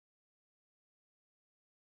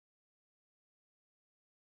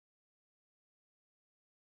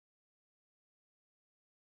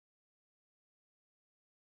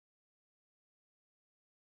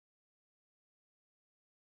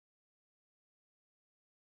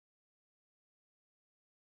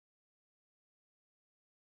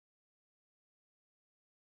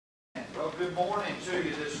Good morning to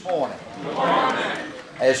you this morning. Good morning.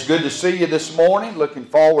 It's good to see you this morning. Looking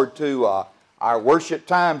forward to our worship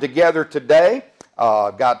time together today.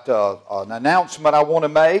 I've got an announcement I want to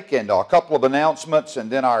make and a couple of announcements and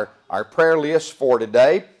then our prayer list for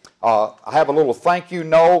today. I have a little thank you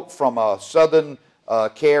note from Southern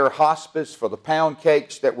Care Hospice for the pound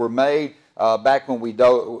cakes that were made back when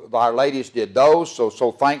our ladies did those.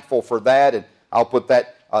 So thankful for that, and I'll put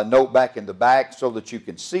that note back in the back so that you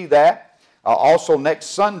can see that. Also next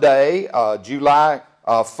Sunday, July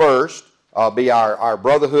 1st, be our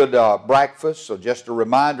Brotherhood breakfast. So just a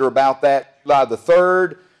reminder about that. July the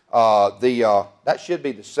 3rd, that should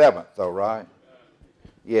be the 7th though, right?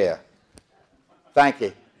 Yeah. Thank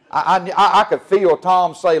you. I could feel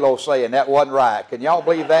Tom Salo saying that wasn't right. Can y'all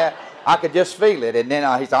believe that? I could just feel it. And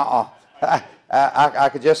then he's, I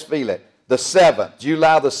could just feel it. The 7th,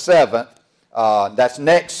 July the 7th, that's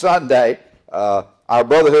next Sunday, our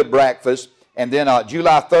Brotherhood breakfast. And then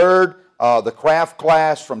July 3rd, the craft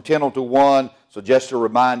class from 10 to 1. So just a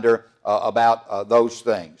reminder about those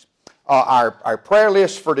things. Our prayer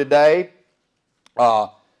list for today,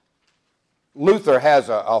 Luther has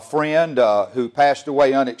a friend who passed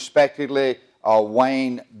away unexpectedly,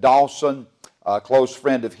 Wayne Dawson, a close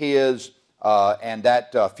friend of his, and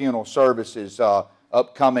that funeral service is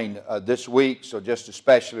upcoming this week. So just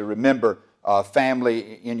especially remember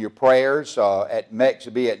family in your prayers in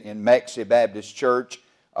Mexi Baptist Church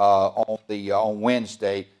on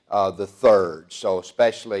Wednesday the 3rd. So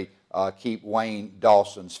especially keep Wayne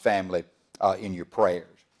Dawson's family in your prayers.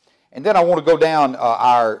 And then I want to go down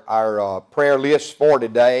our prayer list for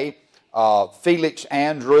today. Felix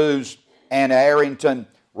Andrews, Anna Arrington,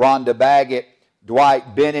 Rhonda Baggett,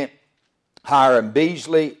 Dwight Bennett, Hiram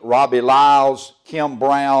Beasley, Robbie Lyles, Kim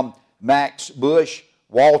Brown, Max Bush,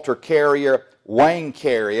 Walter Carrier, Wayne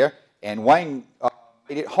Carrier, and Wayne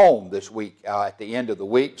made it home this week at the end of the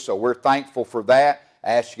week, so we're thankful for that.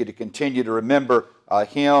 I ask you to continue to remember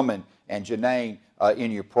him and Janine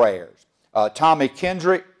in your prayers. Tommy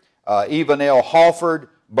Kendrick, Evanelle Hawford,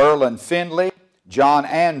 Berlin Finley, John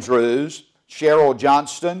Andrews, Cheryl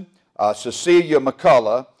Johnston, Cecilia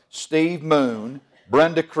McCullough, Steve Moon,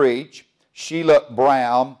 Brenda Creech, Sheila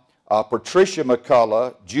Brown, Patricia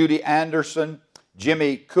McCullough, Judy Anderson,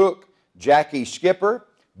 Jimmy Cook, Jackie Skipper,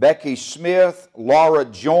 Becky Smith, Laura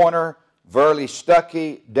Joyner, Verly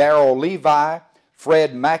Stuckey, Darrell Levi,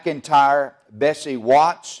 Fred McIntyre, Bessie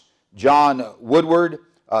Watts, John Woodward,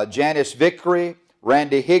 Janice Vickery,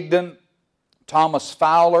 Randy Higdon, Thomas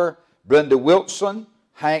Fowler, Brenda Wilson,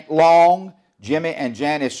 Hank Long, Jimmy and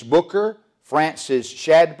Janice Booker, Francis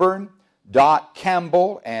Shadburn, Dot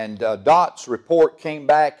Campbell, and Dot's report came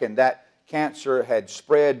back and that cancer had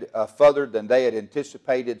spread further than they had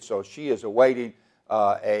anticipated, so she is awaiting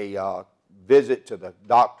a visit to the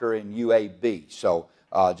doctor in UAB. So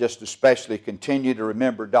just especially continue to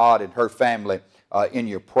remember Dot and her family in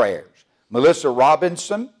your prayers. Melissa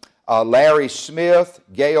Robinson, Larry Smith,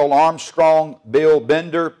 Gail Armstrong, Bill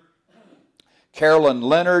Bender, Carolyn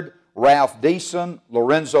Leonard, Ralph Deason,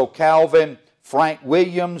 Lorenzo Calvin, Frank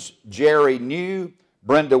Williams, Jerry New,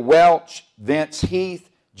 Brenda Welch, Vince Heath,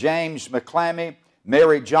 James McClammy,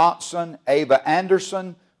 Mary Johnson, Ava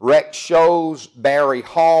Anderson, Rex Shows, Barry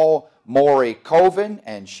Hall, Maury Coven,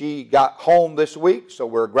 and she got home this week, so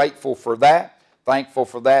we're grateful for that, thankful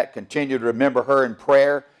for that. Continue to remember her in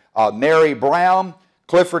prayer. Mary Brown,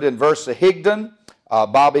 Clifford and Versa Higdon,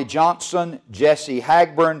 Bobby Johnson, Jesse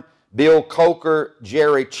Hagburn, Bill Coker,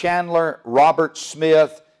 Jerry Chandler, Robert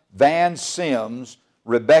Smith, Van Sims,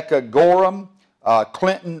 Rebecca Gorham,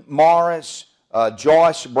 Clinton Morris,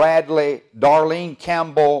 Joyce Bradley, Darlene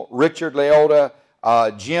Campbell, Richard Leota,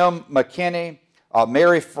 Jim McKinney,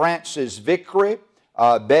 Mary Frances Vickery,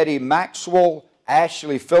 Betty Maxwell,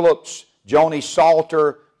 Ashley Phillips, Joni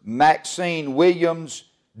Salter, Maxine Williams,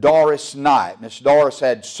 Doris Knight. Miss Doris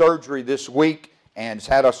had surgery this week and has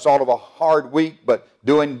had a sort of a hard week, but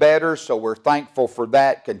doing better, so we're thankful for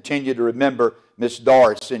that. Continue to remember Miss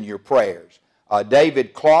Doris in your prayers.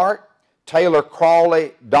 David Clark, Taylor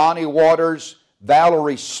Crawley, Donnie Waters,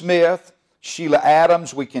 Valerie Smith, Sheila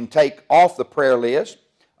Adams, we can take off the prayer list.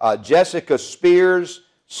 Jessica Spears,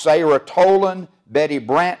 Sarah Tolan, Betty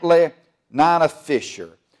Brantley, Nina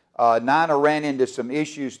Fisher. Nina ran into some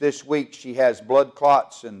issues this week. She has blood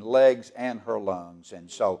clots in the legs and her lungs. And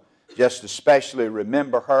so just especially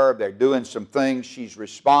remember her. They're doing some things. She's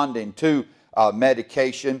responding to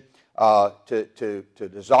medication to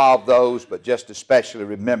dissolve those, but just especially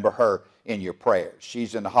remember her in your prayers.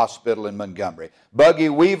 She's in the hospital in Montgomery. Buggy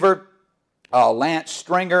Weaver, Lance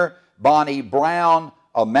Stringer, Bonnie Brown,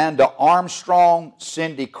 Amanda Armstrong,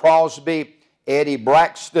 Cindy Crosby, Eddie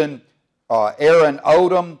Braxton, Aaron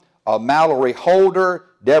Odom, Mallory Holder,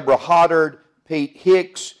 Deborah Hoddard, Pete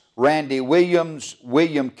Hicks, Randy Williams,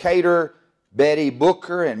 William Cater, Betty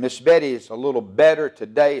Booker, and Miss Betty is a little better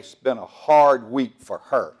today. It's been a hard week for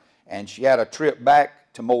her. And she had a trip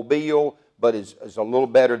back to Mobile, but is a little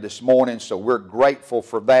better this morning, so we're grateful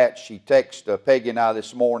for that. She texted Peggy and I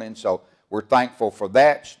this morning, so we're thankful for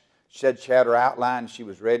that. She said she had her outline, she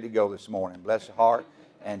was ready to go this morning, bless her heart.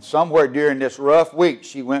 And somewhere during this rough week,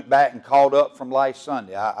 she went back and caught up from last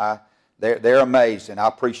Sunday. They're amazing. I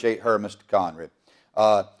appreciate her, Mr. Conrad.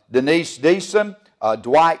 Denise Deason,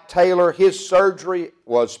 Dwight Taylor, his surgery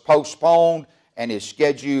was postponed and is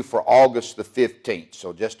scheduled for August the 15th.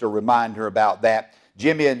 So just a reminder about that.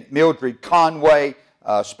 Jimmy and Mildred Conway,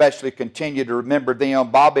 especially continue to remember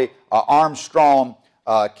them. Bobby Armstrong,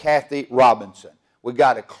 Kathy Robinson. We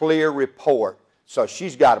got a clear report. So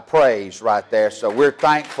she's got a praise right there. So we're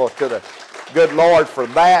thankful to the good Lord for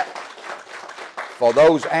that, for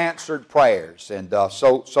those answered prayers. And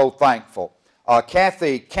so thankful.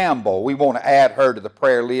 Kathy Campbell, we want to add her to the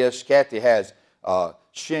prayer list. Kathy has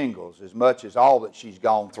shingles as much as all that she's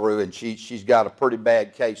gone through, and she's got a pretty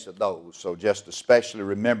bad case of those. So just especially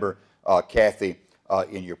remember Kathy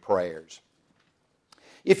in your prayers.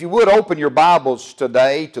 If you would open your Bibles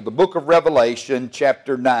today to the book of Revelation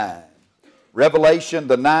chapter 9. Revelation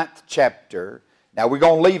the 9th chapter. Now we're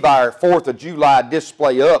going to leave our 4th of July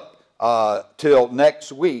display up till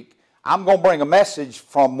next week. I'm going to bring a message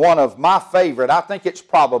from one of my favorite, I think it's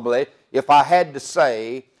probably, if I had to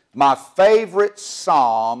say, my favorite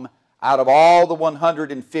psalm out of all the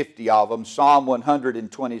 150 of them. Psalm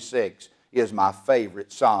 126 is my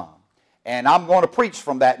favorite psalm. And I'm going to preach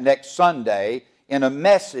from that next Sunday in a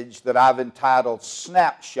message that I've entitled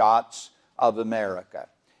Snapshots of America.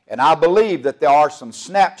 And I believe that there are some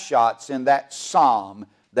snapshots in that psalm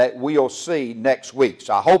that we'll see next week.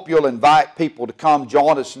 So I hope you'll invite people to come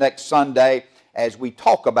join us next Sunday as we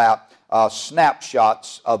talk about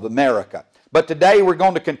snapshots of America. But today we're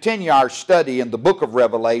going to continue our study in the book of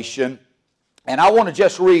Revelation. And I want to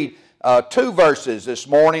just read 2 verses this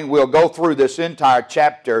morning. We'll go through this entire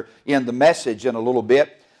chapter in the message in a little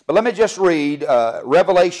bit. But let me just read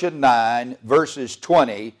Revelation 9 verses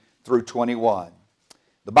 20 through 21.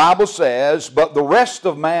 The Bible says, "But the rest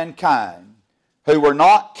of mankind who were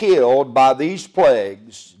not killed by these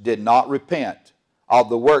plagues did not repent of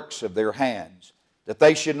the works of their hands, that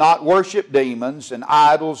they should not worship demons and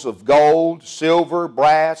idols of gold, silver,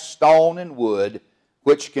 brass, stone, and wood,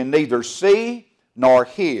 which can neither see, nor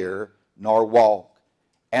hear, nor walk.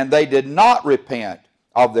 And they did not repent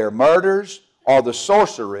of their murders, or the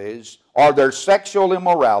sorceries, or their sexual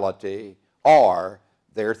immorality, or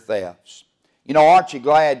their thefts." You know, aren't you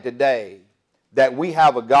glad today that we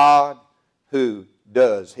have a God who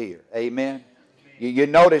does hear? Amen. You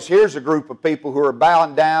notice here's a group of people who are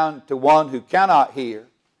bowing down to one who cannot hear,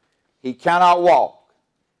 he cannot walk,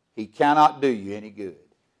 he cannot do you any good.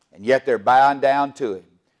 And yet they're bowing down to him.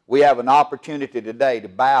 We have an opportunity today to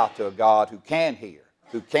bow to a God who can hear,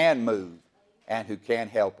 who can move, and who can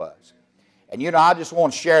help us. And you know, I just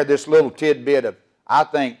want to share this little tidbit of, I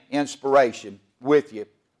think, inspiration with you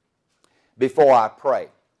before I pray.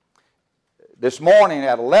 This morning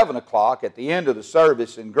at 11 o'clock, at the end of the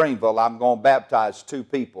service in Greenville, I'm going to baptize 2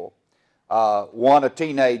 people, one a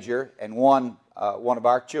teenager and one of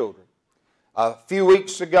our children. A few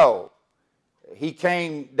weeks ago, he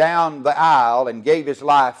came down the aisle and gave his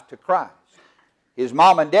life to Christ. His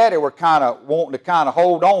mom and daddy were kind of wanting to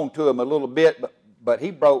hold on to him a little bit, but he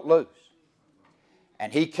broke loose.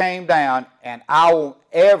 And he came down, and I won't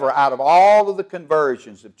ever, out of all of the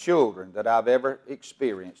conversions of children that I've ever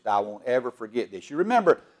experienced, I won't ever forget this. You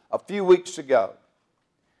remember a few weeks ago,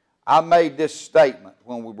 I made this statement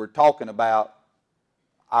when we were talking about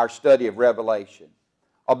our study of Revelation,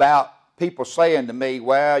 about people saying to me,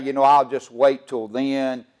 well, you know, I'll just wait till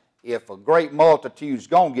then. If a great multitude's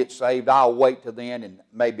going to get saved, I'll wait till then, and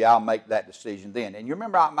maybe I'll make that decision then. And you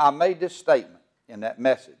remember I made this statement in that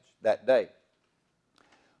message that day.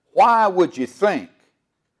 Why would you think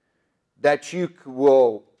that you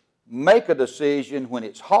will make a decision when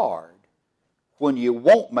it's hard, when you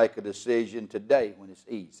won't make a decision today when it's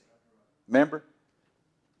easy? Remember?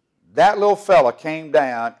 That little fella came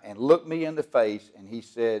down and looked me in the face and he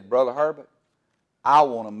said, Brother Herbert, I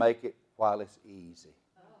want to make it while it's easy.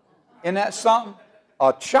 Isn't that something?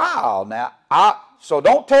 A child now. So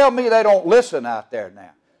don't tell me they don't listen out there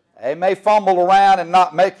now. They may fumble around and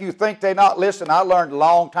not make you think they're not listening. I learned a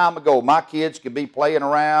long time ago my kids could be playing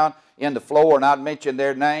around in the floor and I'd mention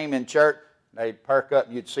their name in church. They'd perk up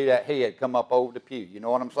and you'd see that head come up over the pew. You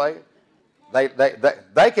know what I'm saying?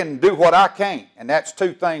 They can do what I can't, and that's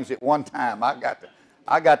two things at one time.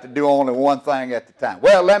 I got to do only one thing at the time.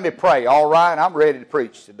 Well, let me pray, all right? I'm ready to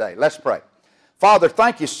preach today. Let's pray. Father,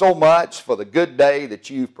 thank you so much for the good day that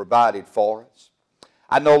you've provided for us.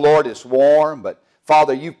 I know, Lord, it's warm, but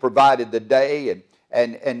Father, you've provided the day,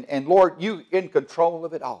 and Lord, you in control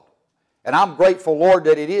of it all. And I'm grateful, Lord,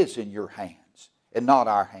 that it is in your hands and not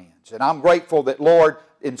our hands. And I'm grateful that, Lord,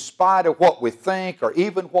 in spite of what we think or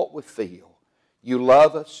even what we feel, you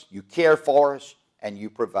love us, you care for us, and you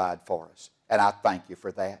provide for us. And I thank you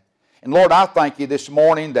for that. And Lord, I thank you this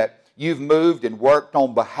morning that you've moved and worked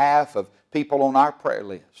on behalf of people on our prayer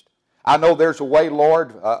list. I know there's a way,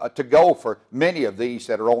 Lord, to go for many of these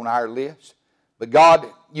that are on our list. But God,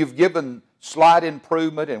 you've given slight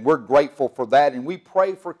improvement, and we're grateful for that. And we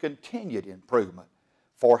pray for continued improvement,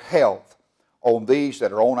 for health on these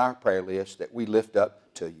that are on our prayer list that we lift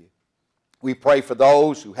up to you. We pray for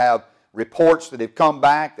those who have reports that have come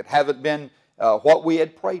back that haven't been what we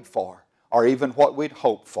had prayed for or even what we'd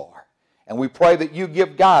hoped for. And we pray that you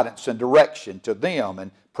give guidance and direction to them and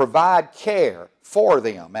provide care for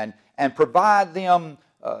them and provide them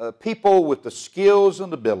people with the skills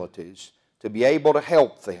and abilities to be able to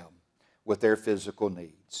help them with their physical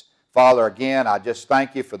needs. Father, again, I just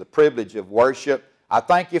thank you for the privilege of worship. I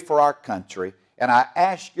thank you for our country, and I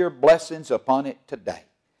ask your blessings upon it today.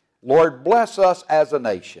 Lord, bless us as a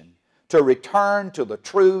nation to return to the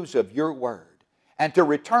truths of your word and to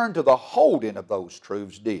return to the holding of those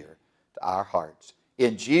truths dear to our hearts.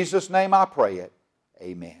 In Jesus' name I pray it.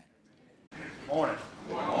 Amen. Good morning.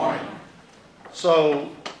 Good morning. So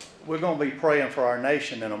we're going to be praying for our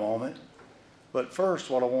nation in a moment. But first,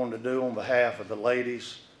 what I wanted to do on behalf of the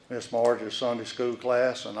ladies, Miss Marge's Sunday school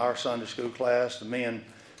class and our Sunday school class, the men,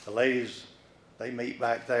 the ladies, they meet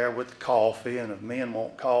back there with the coffee, and if men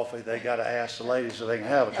want coffee, they got to ask the ladies if they can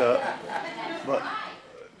have a cup. But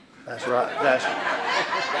that's right.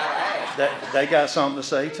 They got something to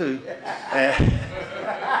say too.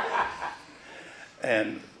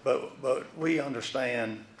 But we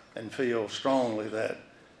understand and feel strongly that,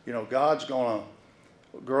 you know, God's going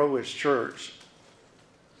to grow his church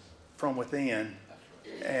from within.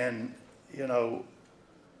 And, you know,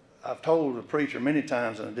 I've told the preacher many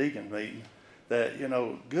times in a deacon meeting that, you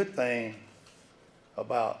know, good thing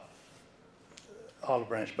about Olive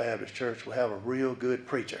Branch Baptist Church, we have a real good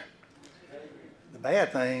preacher. The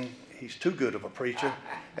bad thing, he's too good of a preacher,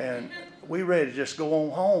 and we ready to just go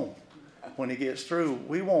on home when he gets through.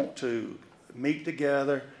 We want to meet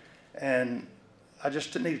together, and I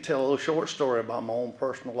just need to tell a little short story about my own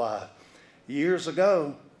personal life. Years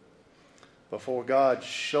ago, before God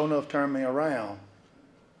sure enough turned me around,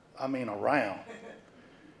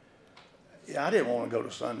 yeah, I didn't want to go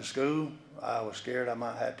to Sunday school. I was scared I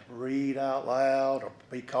might have to read out loud or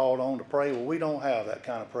be called on to pray. Well, we don't have that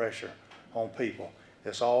kind of pressure on people.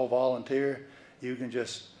 It's all volunteer. You can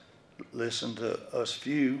just listen to us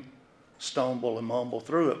few stumble and mumble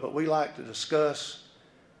through it. But we like to discuss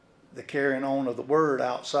the carrying on of the word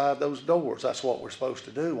outside those doors. That's what we're supposed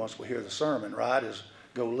to do once we hear the sermon, right? Is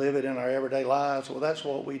go live it in our everyday lives. Well, that's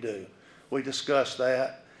what we do. We discuss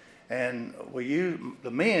that. And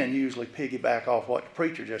the men usually piggyback off what the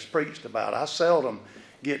preacher just preached about. I seldom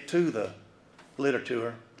get to the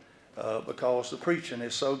literature because the preaching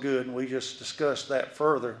is so good, and we just discuss that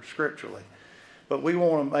further scripturally. But we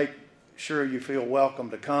want to make sure you feel welcome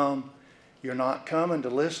to come. You're not coming to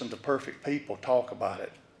listen to perfect people talk about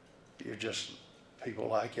it. You're just people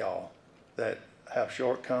like y'all that have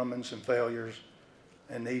shortcomings and failures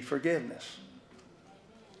and need forgiveness.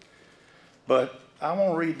 But I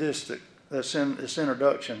want to read this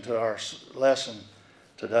introduction to our lesson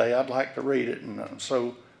today. I'd like to read it, and I'm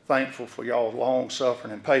so thankful for y'all's long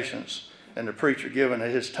suffering and patience and the preacher giving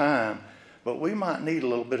it his time. But we might need a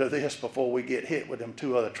little bit of this before we get hit with them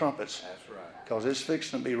two other trumpets. That's right. Because it's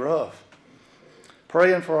fixing to be rough.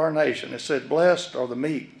 Praying for our nation. It said, "Blessed are the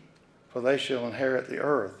meek, for they shall inherit the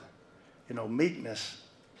earth." You know, meekness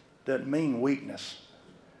doesn't mean weakness,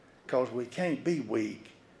 because we can't be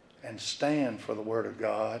weak and stand for the Word of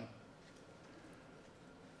God,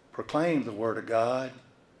 proclaim the Word of God,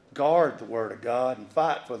 guard the Word of God, and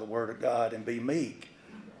fight for the Word of God and be meek.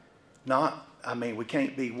 We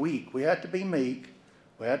can't be weak. We have to be meek.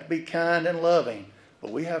 We have to be kind and loving,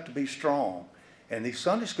 but we have to be strong. And these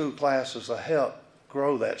Sunday school classes will help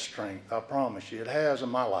grow that strength. I promise you. It has in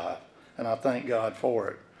my life, and I thank God for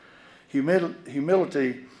it.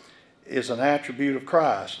 Humility is an attribute of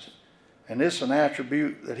Christ. And it's an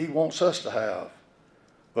attribute that he wants us to have.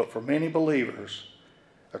 But for many believers,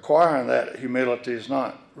 acquiring that humility is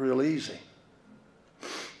not real easy.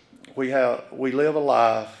 We live a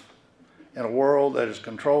life in a world that is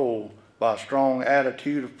controlled by a strong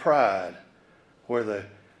attitude of pride, where the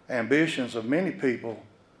ambitions of many people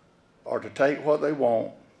are to take what they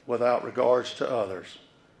want without regards to others.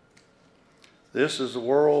 This is the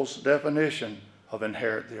world's definition of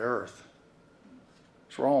inherit the earth.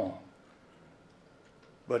 It's wrong.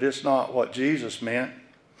 But it's not what Jesus meant.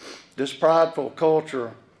 This prideful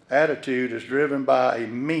culture attitude is driven by a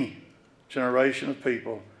me generation of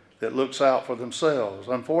people that looks out for themselves.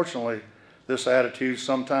 Unfortunately, this attitude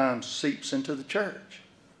sometimes seeps into the church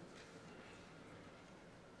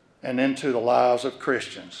and into the lives of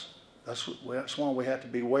Christians. That's why we have to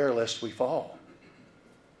beware lest we fall.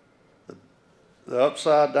 The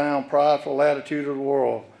upside down, prideful attitude of the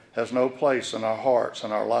world has no place in our hearts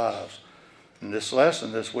and our lives. In this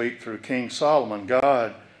lesson this week through King Solomon,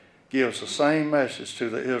 God gives the same message to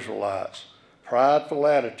the Israelites. Prideful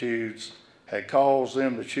attitudes had caused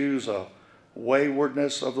them to choose a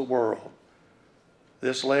waywardness of the world.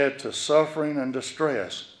 This led to suffering and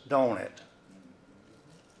distress, don't it?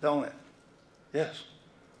 Don't it? Yes.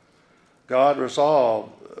 God's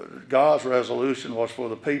resolution was for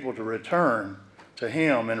the people to return to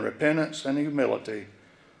Him in repentance and humility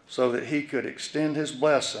so that He could extend His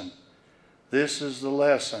blessing. This is the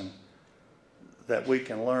lesson that we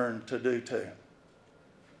can learn to do too.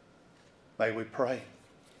 May we pray.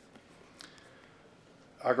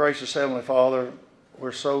 Our gracious Heavenly Father,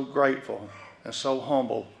 we're so grateful and so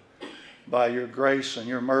humbled by your grace and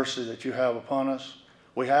your mercy that you have upon us.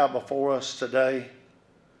 We have before us today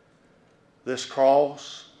this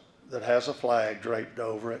cross that has a flag draped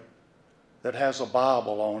over it, that has a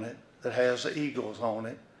Bible on it, that has eagles on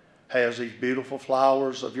it, has these beautiful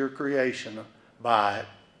flowers of your creation by it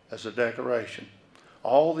as a decoration.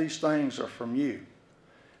 All these things are from you.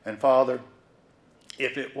 And Father,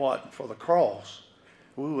 if it wasn't for the cross,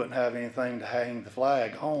 we wouldn't have anything to hang the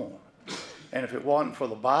flag on. And if it wasn't for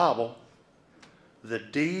the Bible, the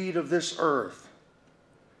deed of this earth,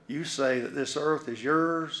 you say that this earth is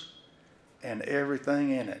yours and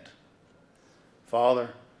everything in it. Father,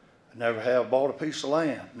 I never have bought a piece of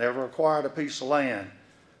land, never acquired a piece of land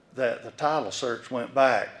that the title search went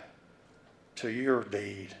back to your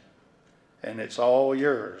deed. And it's all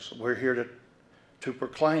yours. We're here to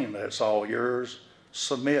proclaim that it's all yours.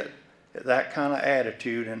 Submit that kind of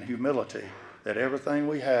attitude and humility that everything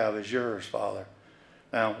we have is yours, Father.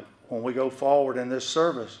 Now, when we go forward in this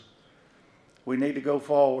service, we need to go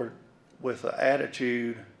forward with the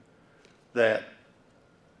attitude that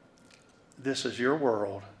this is your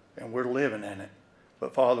world and we're living in it.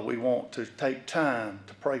 But Father, we want to take time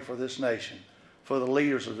to pray for this nation, for the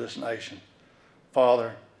leaders of this nation.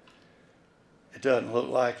 Father, it doesn't look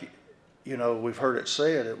like, we've heard it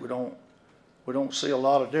said that we don't see a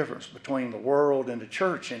lot of difference between the world and the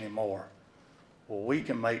church anymore. Well, we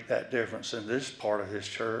can make that difference in this part of this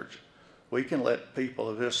church. We can let people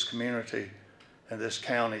of this community and this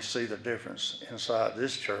county see the difference inside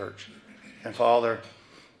this church. And Father,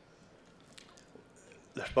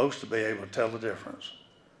 they're supposed to be able to tell the difference.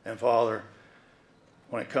 And Father,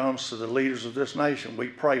 when it comes to the leaders of this nation, we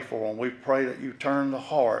pray for them. We pray that you turn the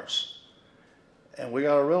hearts. And we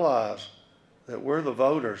got to realize that we're the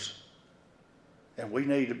voters. And we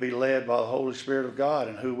need to be led by the Holy Spirit of God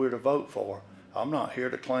and who we're to vote for. I'm not here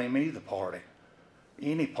to claim either party,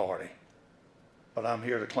 any party. But I'm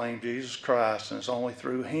here to claim Jesus Christ, and it's only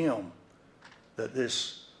through Him that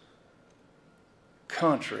this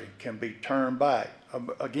country can be turned back.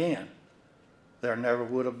 Again, there never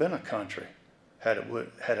would have been a country had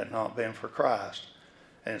it not been for Christ.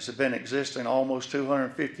 And it's been existing almost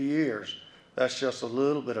 250 years. That's just a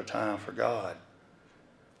little bit of time for God.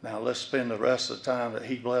 Now let's spend the rest of the time that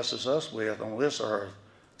He blesses us with on this earth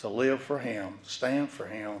to live for Him, stand for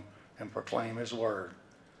Him, and proclaim His word.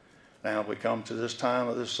 Now we come to this time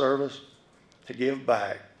of this service to give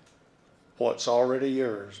back what's already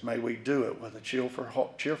yours. May we do it with a cheerful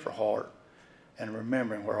heart and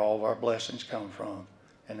remembering where all of our blessings come from.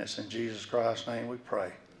 And it's in Jesus Christ's name we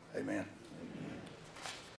pray. Amen.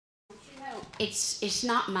 It's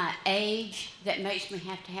not my age that makes me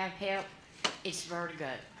have to have help. It's vertigo.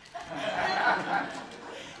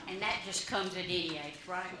 And that just comes at any age,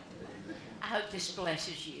 right? I hope this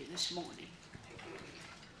blesses you this morning.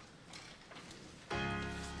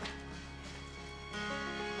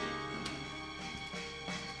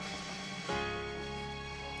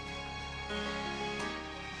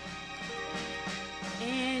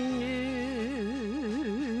 In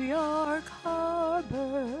New York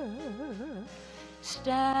Harbor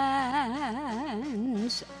stands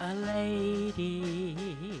a lady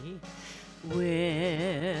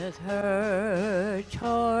with her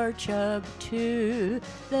torch up to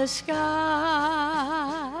the sky,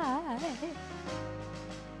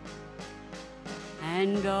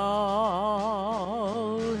 and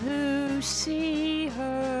all who see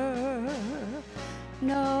her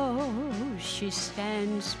know she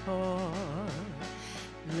stands for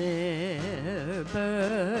liberty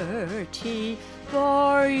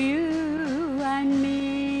for you and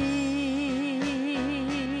me.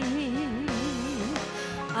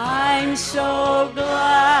 I'm so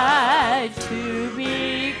glad to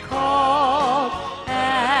be called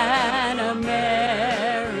an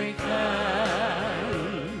American,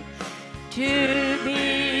 to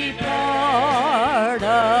be part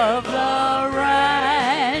of the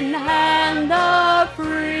land and the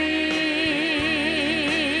free.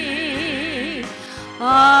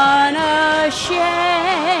 Unashamed,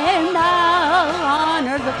 I'll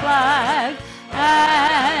honor the flag,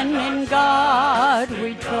 and in God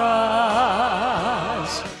we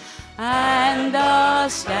trust, and the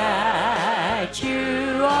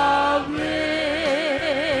Statue of Liberty.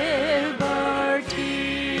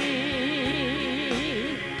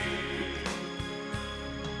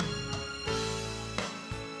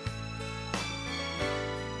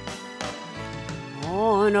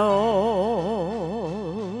 On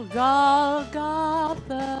old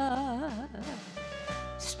Golgotha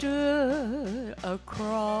stood a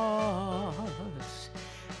cross,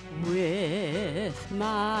 with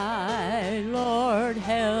my Lord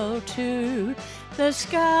held to the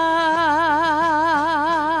sky,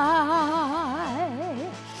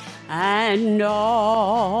 and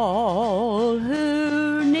all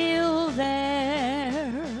who kneel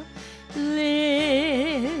there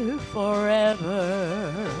live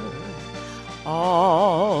forever,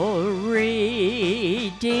 all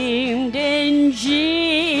redeemed in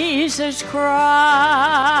Jesus Christ.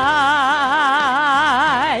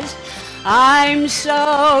 I'm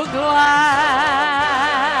so glad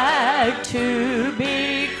to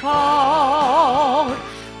be called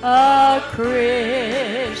a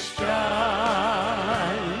Christian,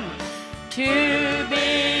 to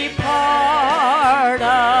be part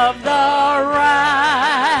of the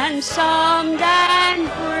ransomed and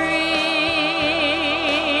free,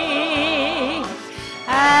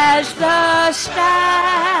 as the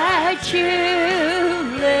statue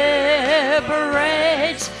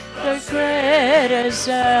liberates the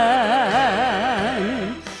citizen,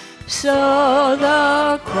 so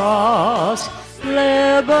the cross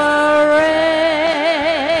liberates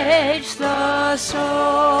the soul,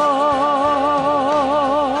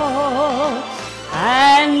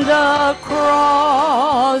 and the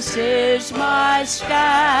cross is my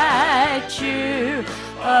statue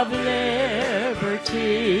of liberty.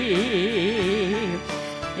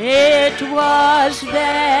 It was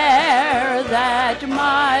there that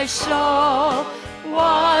my soul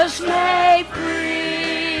was made free.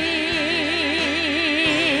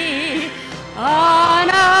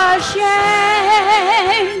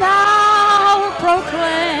 Unashamed, I'll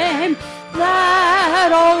proclaim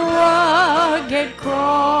that old rugged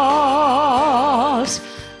cross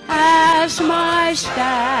as my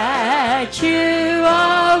statue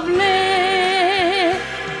of liberty.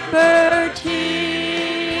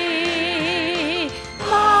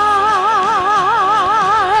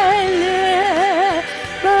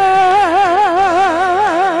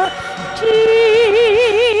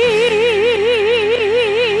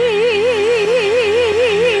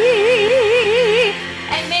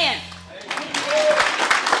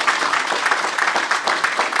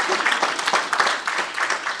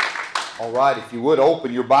 If you would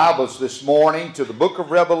open your Bibles this morning to the book of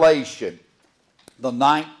Revelation, the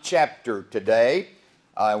 9th chapter today.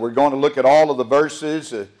 We're going to look at all of the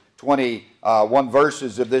verses, 21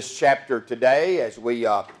 verses of this chapter today as we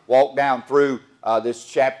walk down through this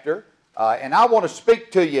chapter. And I want to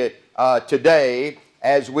speak to you today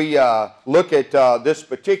as we look at this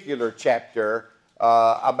particular chapter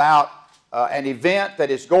about an event that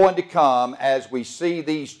is going to come as we see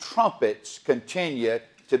these trumpets continue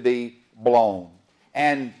to be blown.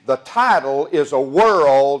 And the title is A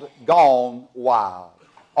World Gone Wild.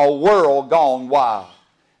 A World Gone Wild.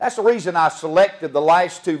 That's the reason I selected the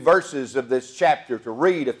last two verses of this chapter to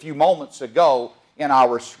read a few moments ago in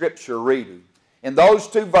our scripture reading. In those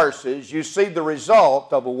two verses, you see the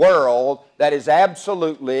result of a world that is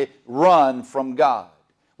absolutely run from God.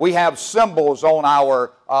 We have symbols on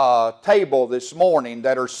our table this morning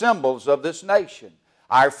that are symbols of this nation.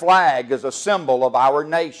 Our flag is a symbol of our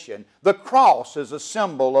nation. The cross is a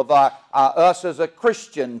symbol of us as a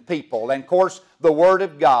Christian people. And of course, the Word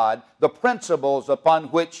of God, the principles upon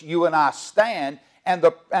which you and I stand, and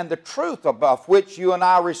the truth of which you and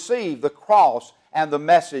I receive, the cross and the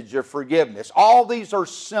message of forgiveness. All these are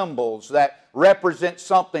symbols that represent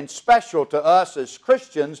something special to us as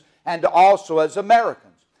Christians and also as Americans.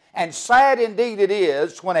 And sad indeed it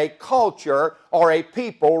is when a culture or a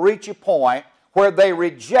people reach a point where they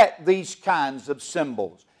reject these kinds of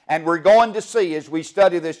symbols. And we're going to see as we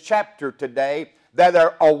study this chapter today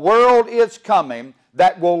that a world is coming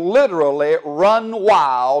that will literally run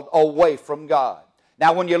wild away from God.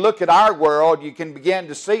 Now when you look at our world, you can begin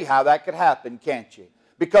to see how that could happen, can't you?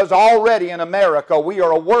 Because already in America, we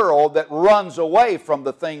are a world that runs away from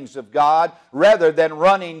the things of God rather than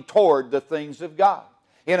running toward the things of God.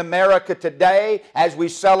 In America today, as we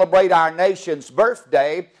celebrate our nation's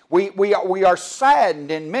birthday, we are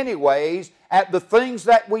saddened in many ways at the things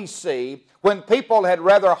that we see when people had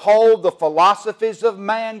rather hold the philosophies of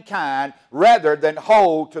mankind rather than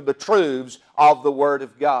hold to the truths of the Word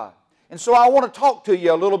of God. And so I want to talk to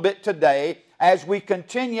you a little bit today as we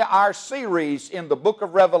continue our series in the book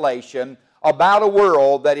of Revelation about a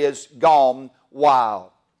world that is gone wild.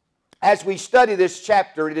 As we study this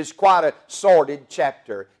chapter, it is quite a sordid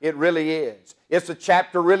chapter. It really is. It's a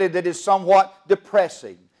chapter really that is somewhat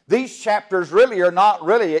depressing. These chapters really are not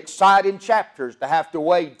really exciting chapters to have to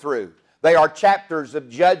wade through. They are chapters of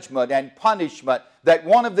judgment and punishment that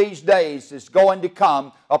one of these days is going to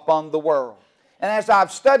come upon the world. And as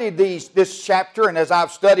I've studied this chapter and as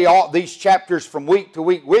I've studied all these chapters from week to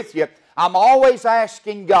week with you, I'm always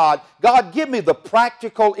asking God, God, give me the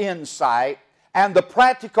practical insight and the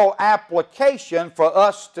practical application for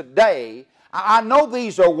us today. I know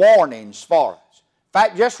these are warnings for us. In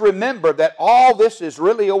fact, just remember that all this is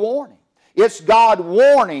really a warning. It's God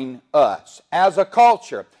warning us as a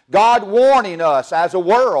culture, God warning us as a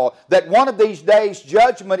world that one of these days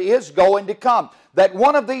judgment is going to come, that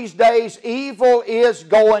one of these days evil is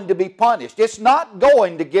going to be punished. It's not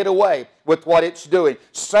going to get away with what it's doing.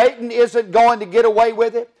 Satan isn't going to get away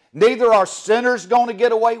with it. Neither are sinners going to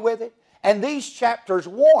get away with it. And these chapters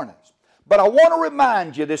warn us. But I want to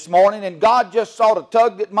remind you this morning, and God just sort of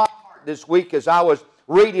tugged at my heart this week as I was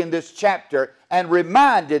reading this chapter and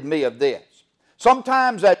reminded me of this.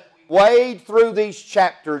 Sometimes as we wade through these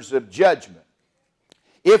chapters of judgment,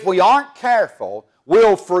 if we aren't careful,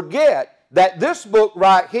 we'll forget that this book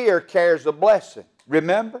right here carries a blessing.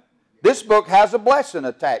 Remember? This book has a blessing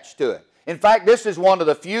attached to it. In fact, this is one of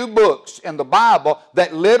the few books in the Bible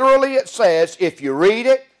that literally it says, if you read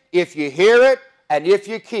it, if you hear it, and if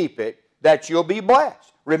you keep it, that you'll be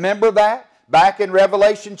blessed. Remember that? Back in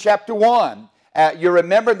Revelation chapter 1, you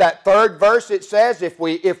remember that third verse, it says, if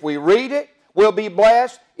we read it, we'll be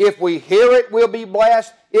blessed. If we hear it, we'll be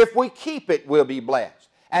blessed. If we keep it, we'll be blessed.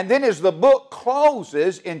 And then as the book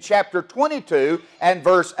closes in chapter 22 and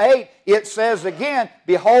verse 8, it says again,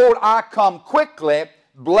 behold, I come quickly.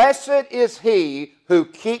 Blessed is he who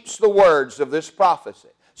keeps the words of this prophecy.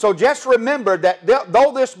 So just remember that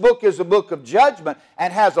though this book is a book of judgment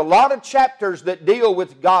and has a lot of chapters that deal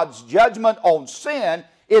with God's judgment on sin,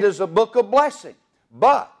 it is a book of blessing.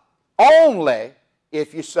 But only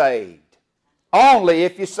if you're saved. Only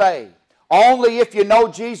if you're saved. Only if you know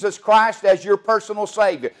Jesus Christ as your personal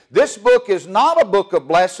Savior. This book is not a book of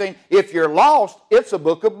blessing. If you're lost, it's a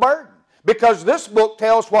book of burden. Because this book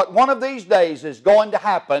tells what one of these days is going to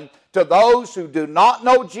happen to those who do not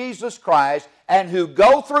know Jesus Christ and who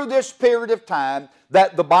go through this period of time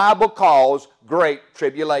that the Bible calls Great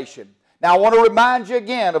Tribulation. Now I want to remind you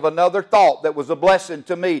again of another thought that was a blessing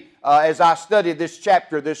to me as I studied this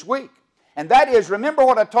chapter this week. And that is, remember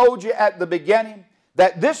what I told you at the beginning?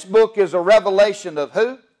 That this book is a revelation of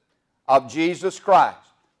who? Of Jesus Christ.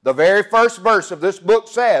 The very first verse of this book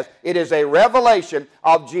says it is a revelation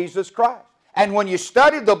of Jesus Christ. And when you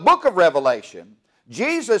study the book of Revelation,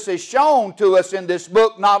 Jesus is shown to us in this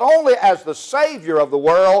book not only as the Savior of the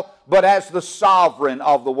world, but as the sovereign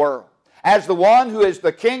of the world. As the one who is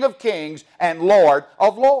the King of kings and Lord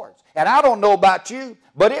of lords. And I don't know about you,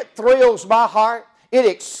 but it thrills my heart. It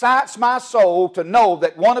excites my soul to know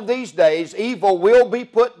that one of these days evil will be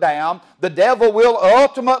put down, the devil will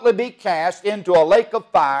ultimately be cast into a lake of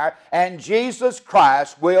fire, and Jesus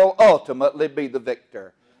Christ will ultimately be the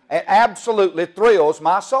victor. It absolutely thrills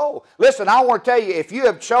my soul. Listen, I want to tell you, if you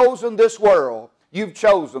have chosen this world, you've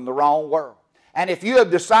chosen the wrong world. And if you have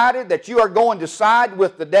decided that you are going to side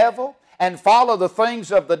with the devil and follow the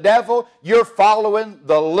things of the devil, you're following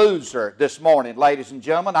the loser this morning, ladies and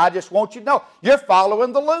gentlemen. I just want you to know, you're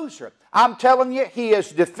following the loser. I'm telling you, he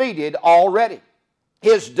is defeated already.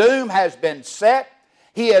 His doom has been set.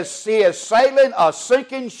 He is sailing a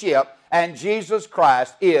sinking ship, and Jesus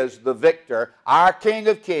Christ is the victor, our King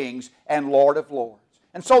of kings and Lord of lords.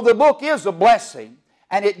 And so the book is a blessing,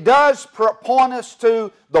 and it does point us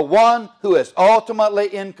to the one who is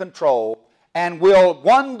ultimately in control and will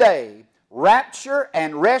one day rapture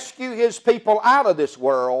and rescue His people out of this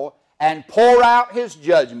world and pour out His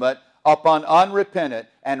judgment upon unrepentant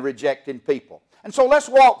and rejecting people. And so let's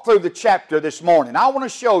walk through the chapter this morning. I want to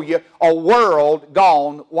show you a world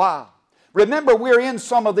gone wild. Remember, we're in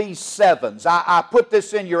some of these sevens. I put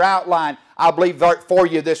this in your outline, I believe, for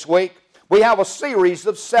you this week. We have a series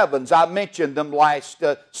of sevens. I mentioned them last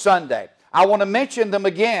Sunday. I want to mention them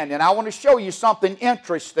again, and I want to show you something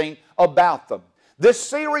interesting about them. This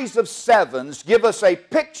series of sevens give us a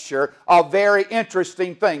picture of very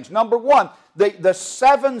interesting things. Number one, the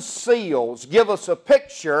seven seals give us a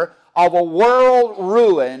picture of a world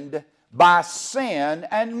ruined by sin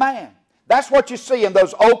and man. That's what you see in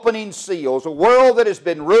those opening seals, a world that has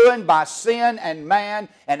been ruined by sin and man,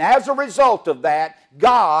 and as a result of that,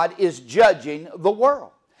 God is judging the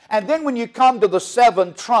world. And then when you come to the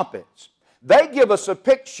seven trumpets, they give us a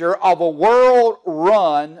picture of a world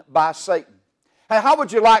run by Satan. Hey, how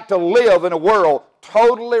would you like to live in a world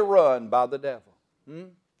totally run by the devil?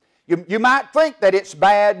 You might think that it's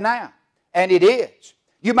bad now, and it is.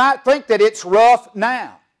 You might think that it's rough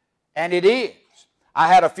now, and it is. I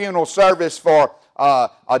had a funeral service for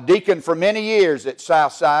a deacon for many years at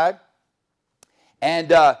Southside,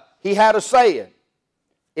 and he had a saying,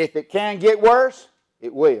 if it can get worse,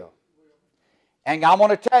 it will. And I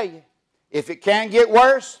want to tell you, if it can get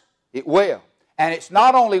worse, it will. And it's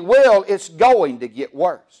not only will, it's going to get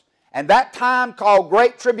worse. And that time called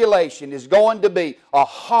Great Tribulation is going to be a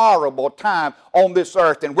horrible time on this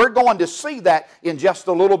earth. And we're going to see that in just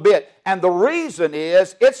a little bit. And the reason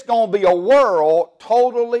is it's going to be a world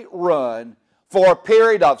totally run for a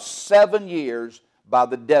period of 7 years by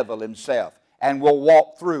the devil himself. And we'll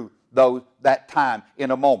walk through that time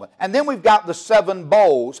in a moment. And then we've got the seven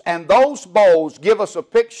bowls. And those bowls give us a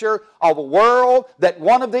picture of a world that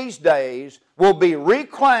one of these days will be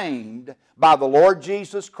reclaimed by the Lord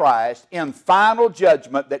Jesus Christ in final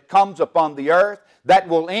judgment that comes upon the earth, that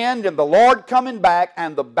will end in the Lord coming back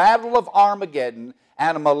and the battle of Armageddon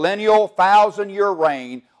and a millennial 1,000-year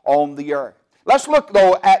reign on the earth. Let's look,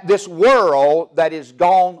 though, at this world that is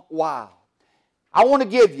gone wild. I want to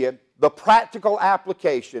give you the practical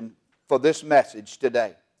application for this message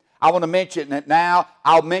today. I want to mention it now.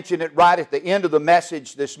 I'll mention it right at the end of the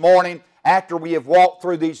message this morning after we have walked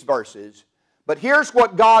through these verses. But here's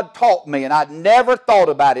what God taught me, and I'd never thought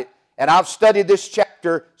about it, and I've studied this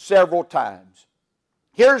chapter several times.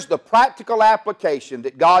 Here's the practical application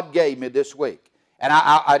that God gave me this week. And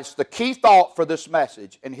it's the key thought for this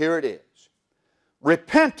message, and here it is.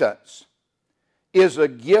 Repentance is a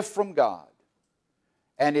gift from God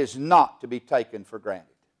and is not to be taken for granted.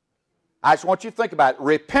 I just want you to think about it.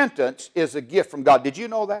 Repentance is a gift from God. Did you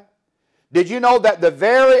know that? Did you know that the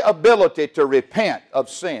very ability to repent of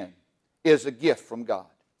sin is a gift from God?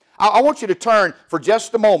 I want you to turn for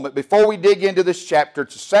just a moment before we dig into this chapter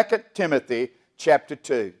to 2 Timothy chapter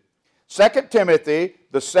 2. 2 Timothy,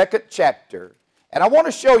 the 2nd chapter. And I want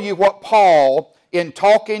to show you what Paul, in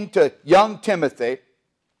talking to young Timothy,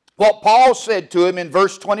 what Paul said to him in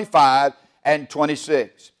verse 25 and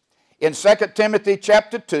 26. In 2 Timothy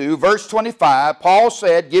chapter 2, verse 25, Paul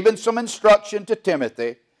said, giving some instruction to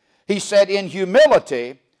Timothy, he said, in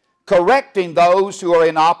humility, correcting those who are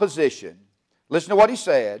in opposition. Listen to what he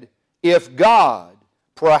said. If God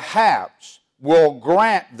perhaps will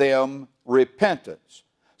grant them repentance,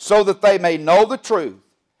 so that they may know the truth,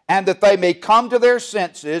 and that they may come to their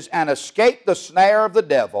senses and escape the snare of the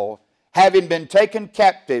devil, having been taken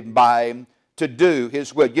captive by him to do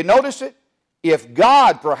his will. You notice it? If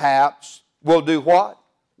God perhaps will do what?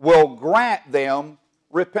 Will grant them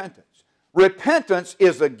repentance. Repentance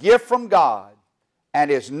is a gift from God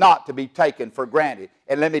and is not to be taken for granted.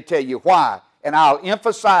 And let me tell you why. And I'll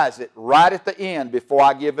emphasize it right at the end before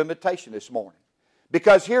I give invitation this morning.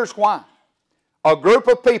 Because here's why. A group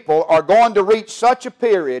of people are going to reach such a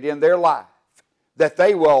period in their life that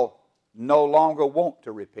they will no longer want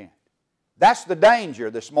to repent. That's the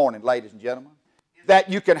danger this morning, ladies and gentlemen. That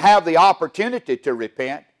you can have the opportunity to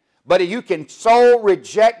repent, but you can so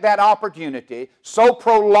reject that opportunity, so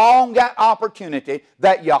prolong that opportunity,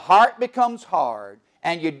 that your heart becomes hard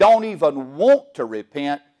and you don't even want to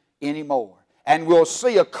repent anymore. And we'll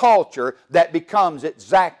see a culture that becomes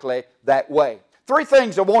exactly that way. Three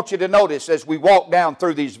things I want you to notice as we walk down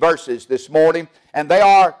through these verses this morning, and they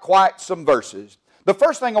are quite some verses. The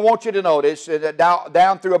first thing I want you to notice,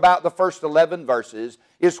 down through about the first 11 verses,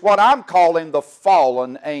 is what I'm calling the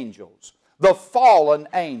fallen angels. The fallen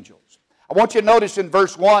angels. I want you to notice in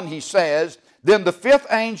verse 1 he says, then the fifth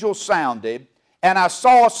angel sounded, And I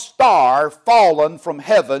saw a star fallen from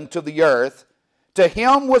heaven to the earth. To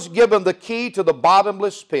him was given the key to the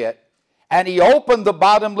bottomless pit. And he opened the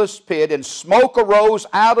bottomless pit, and smoke arose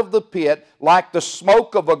out of the pit like the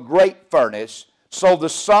smoke of a great furnace. So the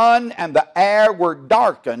sun and the air were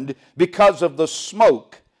darkened because of the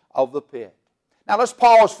smoke of the pit. Now let's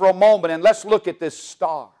pause for a moment and let's look at this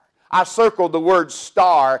star. I circled the word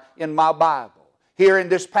star in my Bible. Here in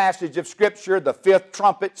this passage of Scripture, the fifth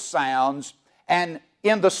trumpet sounds, and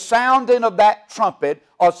in the sounding of that trumpet,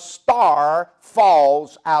 a star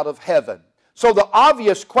falls out of heaven. So the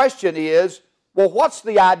obvious question is, well, what's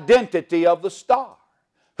the identity of the star?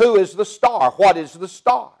 Who is the star? What is the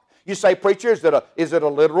star? You say, preacher, is it a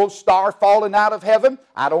literal star falling out of heaven?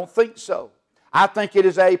 I don't think so. I think it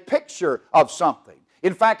is a picture of something.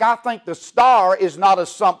 In fact, I think the star is not a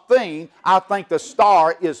something. I think the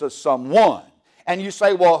star is a someone. And you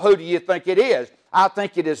say, well, who do you think it is? I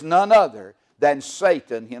think it is none other than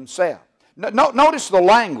Satan himself. Notice the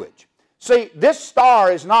language. See, this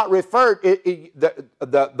star is not referred,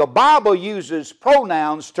 the Bible uses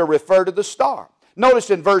pronouns to refer to the star.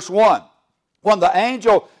 Notice in verse 1, when the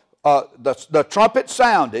angel, the trumpet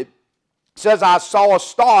sounded, it says, I saw a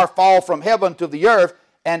star fall from heaven to the earth,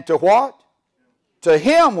 and to what? To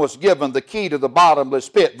him was given the key to the bottomless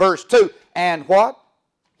pit. Verse 2, and what?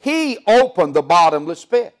 He opened the bottomless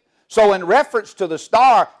pit. So in reference to the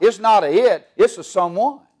star, it's not a it, it's a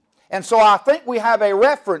someone. And so I think we have a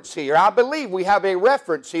reference here. I believe we have a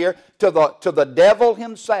reference here to the devil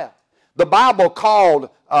himself. The Bible called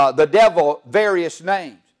the devil various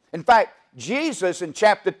names. In fact, Jesus in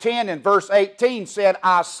chapter 10 and verse 18 said,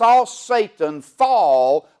 I saw Satan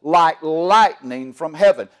fall like lightning from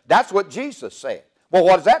heaven. That's what Jesus said. Well,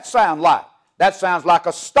 what does that sound like? That sounds like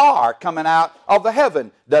a star coming out of the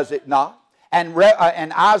heaven, does it not? And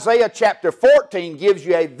Isaiah chapter 14 gives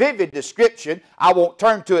you a vivid description. I won't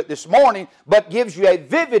turn to it this morning, but gives you a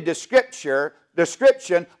vivid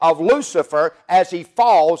description of Lucifer as he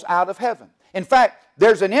falls out of heaven. In fact,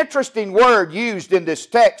 there's an interesting word used in this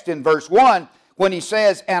text in verse 1 when he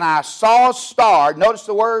says, and I saw a star, notice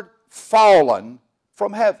the word, fallen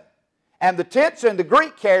from heaven. And the tense in the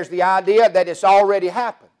Greek carries the idea that it's already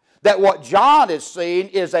happened. That what John is seeing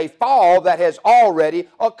is a fall that has already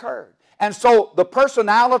occurred. And so the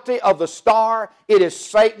personality of the star, it is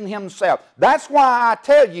Satan himself. That's why I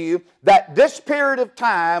tell you that this period of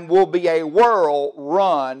time will be a world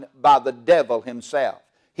run by the devil himself.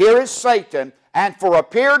 Here is Satan, and for a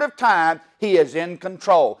period of time, he is in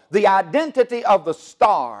control. The identity of the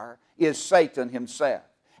star is Satan himself.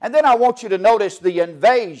 And then I want you to notice the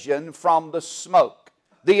invasion from the smoke.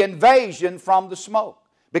 The invasion from the smoke.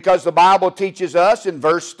 Because the Bible teaches us in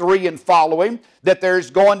verse 3 and following that there's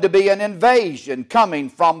going to be an invasion coming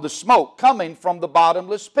from the smoke, coming from the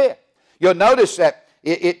bottomless pit. You'll notice that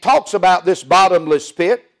it talks about this bottomless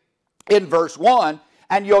pit in verse 1,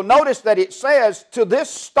 and you'll notice that it says to this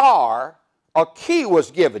star a key was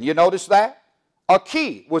given. You notice that? A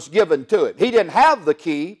key was given to it. He didn't have the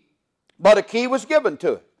key, but a key was given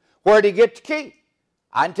to it. Where did he get the key?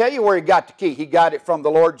 I can tell you where he got the key. He got it from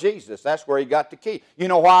the Lord Jesus. That's where he got the key. You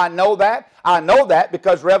know why I know that? I know that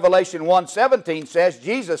because Revelation 1:17 says,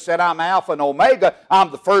 Jesus said, I'm Alpha and Omega.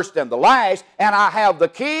 I'm the first and the last. And I have the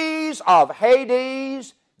keys of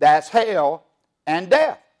Hades, that's hell, and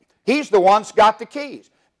death. He's the one that's got the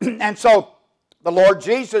keys. And so the Lord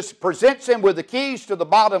Jesus presents him with the keys to the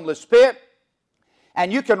bottomless pit.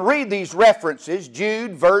 And you can read these references.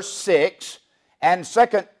 Jude verse 6 and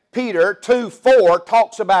 2 Peter 2:4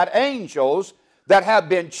 talks about angels that have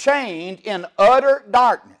been chained in utter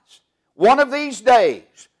darkness. One of these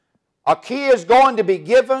days, a key is going to be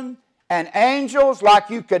given, and angels like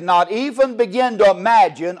you could not even begin to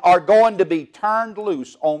imagine are going to be turned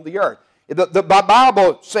loose on the earth. The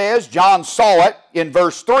Bible says, John saw it in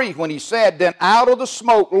verse 3 when he said, then out of the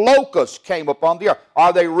smoke locusts came upon the earth.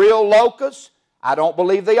 Are they real locusts? I don't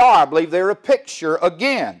believe they are. I believe they're a picture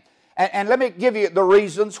again. And let me give you the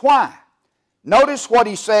reasons why. Notice what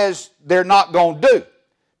he says they're not going to do.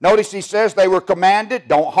 Notice he says they were commanded,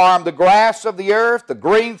 don't harm the grass of the earth, the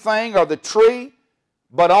green thing, or the tree,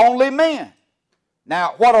 but only men.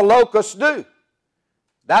 Now, what do locusts do?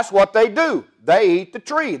 That's what they do. They eat the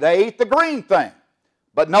tree. They eat the green thing.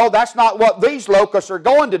 But no, that's not what these locusts are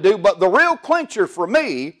going to do. But the real clincher for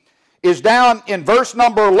me is down in verse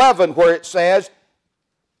number 11 where it says,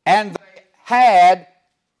 and they had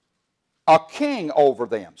a king over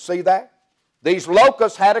them. See that? These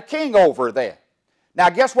locusts had a king over them. Now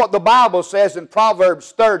guess what the Bible says in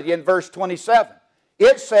Proverbs 30 in verse 27?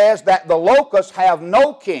 It says that the locusts have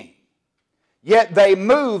no king, yet they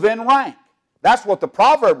move in rank. That's what the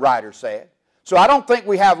proverb writer said. So I don't think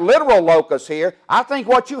we have literal locusts here. I think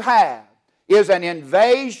what you have is an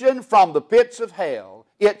invasion from the pits of hell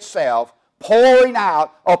itself pouring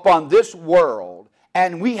out upon this world.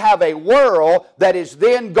 And we have a world that is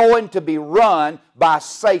then going to be run by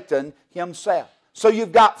Satan himself. So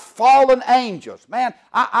you've got fallen angels. Man,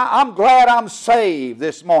 I'm glad I'm saved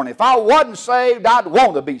this morning. If I wasn't saved, I'd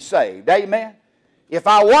want to be saved. Amen? If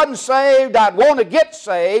I wasn't saved, I'd want to get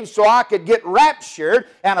saved so I could get raptured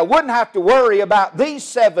and I wouldn't have to worry about these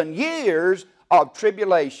 7 years of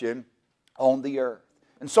tribulation on the earth.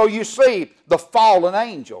 And so you see the fallen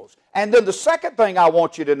angels. And then the second thing I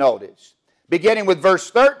want you to notice, beginning with verse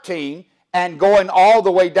 13 and going all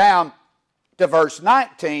the way down to verse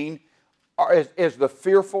 19, is the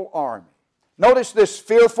fearful army. Notice this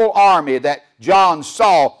fearful army that John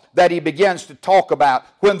saw that he begins to talk about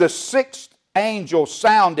when the sixth angel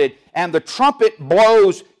sounded and the trumpet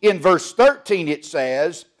blows. In verse 13 it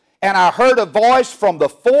says, "And I heard a voice from the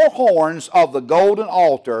four horns of the golden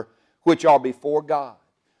altar which are before God."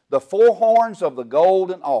 The four horns of the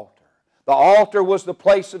golden altar. The altar was the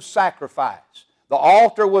place of sacrifice. The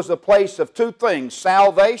altar was the place of two things,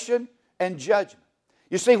 salvation and judgment.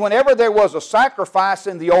 You see, whenever there was a sacrifice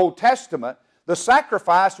in the Old Testament, the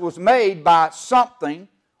sacrifice was made by something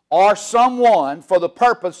or someone for the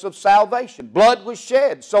purpose of salvation. Blood was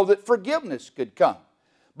shed so that forgiveness could come.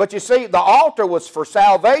 But you see, the altar was for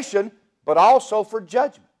salvation, but also for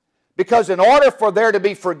judgment. Because in order for there to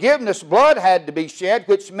be forgiveness, blood had to be shed,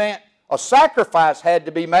 which meant a sacrifice had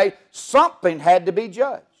to be made. Something had to be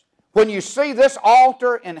judged. When you see this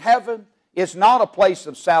altar in heaven, it's not a place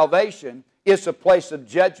of salvation, it's a place of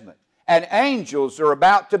judgment. And angels are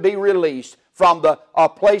about to be released from a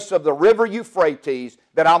place of the river Euphrates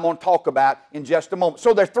that I'm going to talk about in just a moment.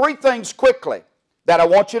 So there are three things quickly that I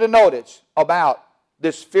want you to notice about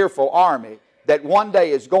this fearful army that one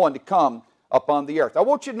day is going to come upon the earth. I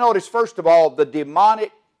want you to notice, first of all, the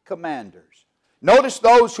demonic commanders. Notice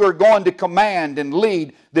those who are going to command and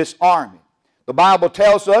lead this army. The Bible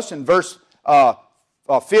tells us in verse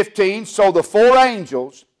 15, "So the four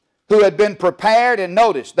angels who had been prepared," and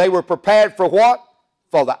notice, they were prepared for what?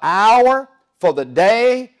 For the hour, for the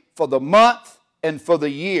day, for the month, and for the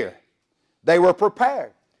year. They were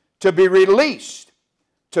prepared to be released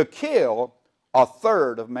to kill a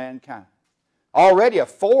third of mankind. Already a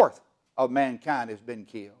fourth of mankind has been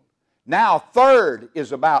killed. Now a third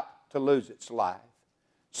is about to lose its life.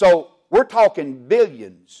 So we're talking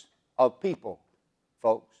billions of people,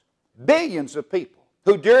 folks. Billions of people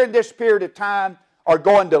who during this period of time are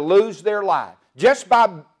going to lose their life. Just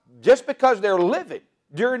because they're living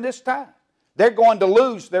during this time, they're going to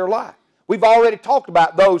lose their life. We've already talked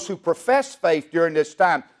about those who profess faith during this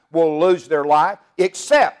time will lose their life,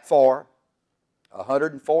 except for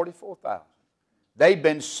 144,000. They've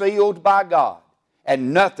been sealed by God,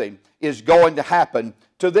 and nothing is going to happen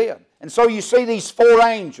to them. And so you see these four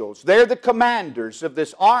angels. They're the commanders of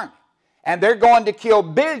this army, and they're going to kill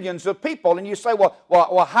billions of people. And you say,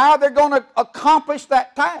 well, how are they going to accomplish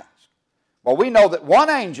that task? Well, we know that one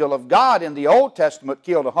angel of God in the Old Testament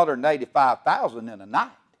killed 185,000 in a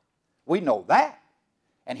night. We know that.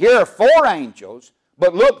 And here are four angels,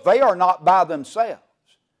 but look, they are not by themselves.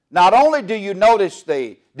 Not only do you notice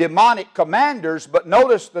the demonic commanders, but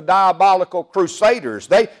notice the diabolical crusaders.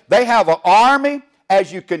 They have an army.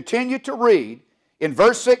 As you continue to read, in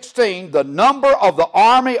verse 16, the number of the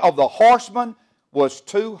army of the horsemen was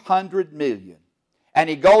 200 million. And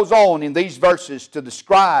he goes on in these verses to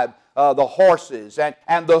describe the horses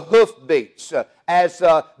and the hoofbeats as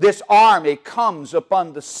this army comes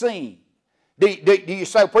upon the scene. Do you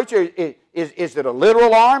say, preacher, is it a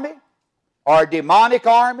literal army or a demonic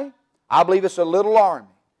army? I believe it's a little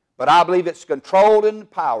army, but I believe it's controlled and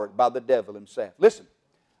empowered by the devil himself. Listen,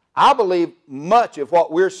 I believe much of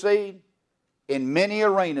what we're seeing in many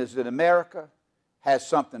arenas in America has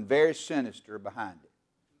something very sinister behind it.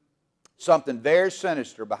 Something very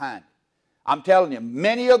sinister behind it. I'm telling you,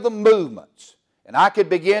 many of the movements, and I could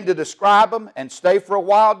begin to describe them and stay for a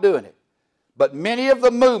while doing it, but many of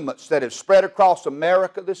the movements that have spread across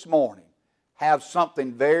America this morning have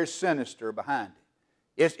something very sinister behind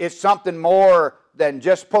it. It's something more than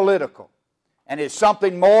just political, and it's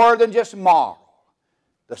something more than just moral.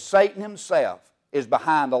 The Satan himself is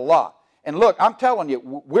behind a lot. And look, I'm telling you,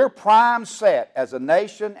 we're prime set as a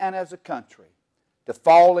nation and as a country to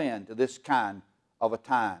fall into this kind of a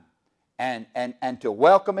time and to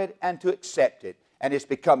welcome it and to accept it. And it's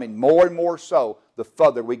becoming more and more so the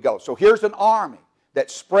further we go. So here's an army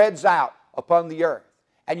that spreads out upon the earth.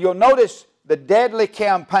 And you'll notice the deadly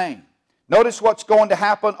campaign. Notice what's going to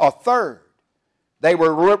happen. A third. They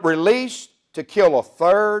were released to kill a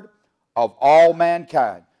third of all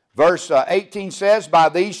mankind. Verse 18 says, by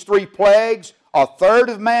these 3 plagues, a third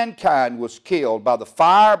of mankind was killed by the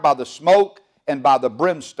fire, by the smoke, and by the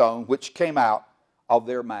brimstone which came out of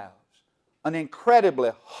their mouths. An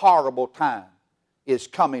incredibly horrible time is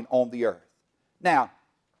coming on the earth. Now,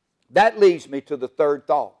 that leads me to the third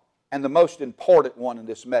thought, and the most important one in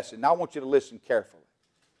this message. Now, I want you to listen carefully.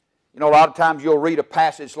 You know, a lot of times you'll read a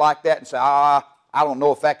passage like that and say, I don't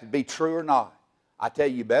know if that could be true or not. I tell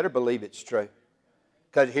you, you better believe it's true.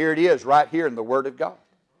 Because here it is, right here in the Word of God.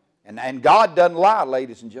 And God doesn't lie,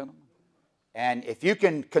 ladies and gentlemen. And if you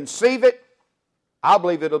can conceive it, I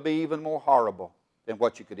believe it'll be even more horrible than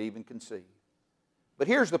what you could even conceive. But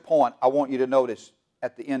here's the point I want you to notice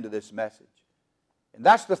at the end of this message. And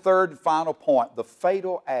that's the third and final point, the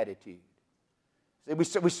fatal attitude. We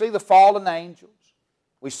see the fallen angels.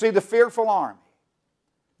 We see the fearful army.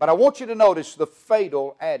 But I want you to notice the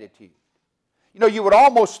fatal attitude. You know, you would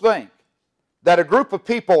almost think that a group of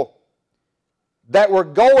people that were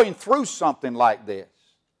going through something like this,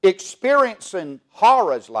 experiencing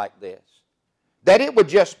horrors like this, that it would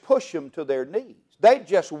just push them to their knees. They'd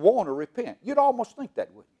just want to repent. You'd almost think that,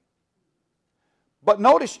 wouldn't you? But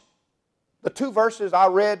notice the 2 verses I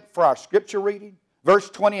read for our scripture reading, verse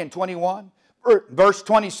 20 and 21. Verse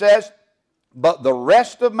 20 says, but the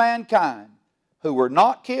rest of mankind who were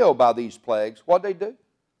not killed by these plagues, what did they do?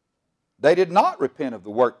 They did not repent of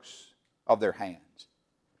the works of their hands,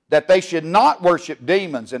 that they should not worship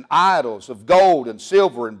demons and idols of gold and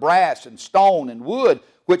silver and brass and stone and wood,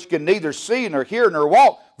 which can neither see nor hear nor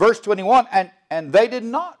walk. Verse 21, and they did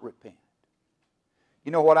not repent.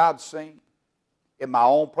 You know what I've seen in my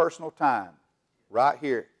own personal time right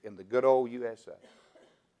here in the good old USA?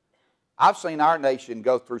 I've seen our nation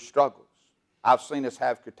go through struggles. I've seen us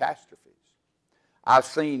have catastrophes. I've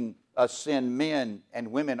seen us send men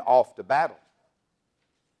and women off to battle.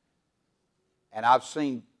 And I've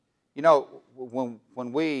seen, you know,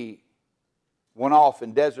 when we went off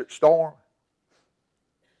in Desert Storm,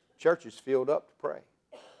 churches filled up to pray.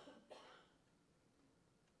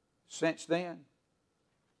 Since then,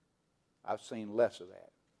 I've seen less of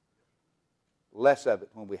that. Less of it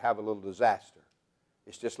when we have a little disaster.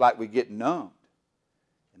 It's just like we get numbed.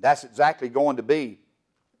 And that's exactly going to be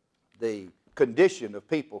the condition of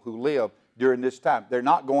people who live during this time. They're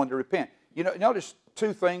not going to repent. You know, notice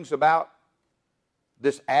 2 things about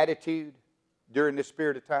this attitude during this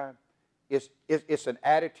period of time. It's an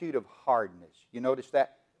attitude of hardness. You notice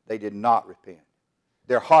that? They did not repent.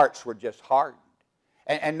 Their hearts were just hardened.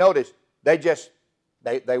 And notice,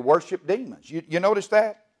 they worship demons. You notice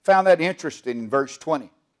that? Found that interesting in verse 20.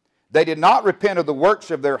 They did not repent of the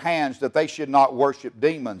works of their hands, that they should not worship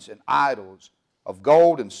demons and idols of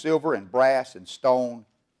gold and silver and brass and stone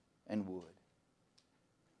and wood.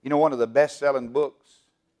 You know, one of the best-selling books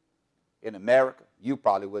in America, you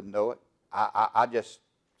probably wouldn't know it. I just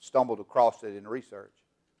stumbled across it in research.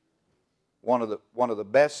 One of the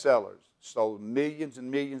best sellers, sold millions and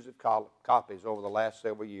millions of copies over the last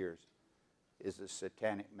several years, is the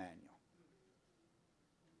Satanic Manual.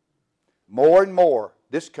 More and more,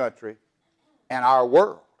 this country and our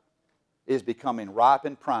world is becoming ripe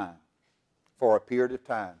and prime for a period of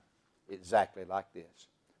time exactly like this.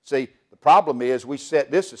 See, the problem is we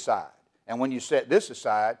set this aside. And when you set this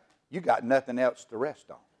aside, you got nothing else to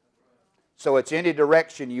rest on. So it's any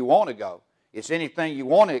direction you want to go. It's anything you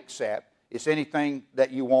want to accept. It's anything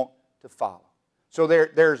that you want to follow. So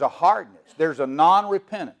there's a hardness. There's a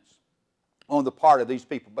non-repentance on the part of these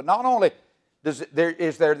people. But not only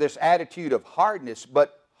is there this attitude of hardness,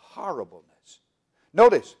 but horribleness.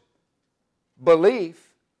 Notice,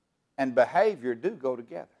 belief and behavior do go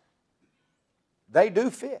together. They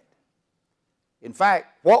do fit. In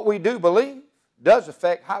fact, what we do believe does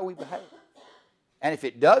affect how we behave. And if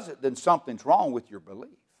it doesn't, then something's wrong with your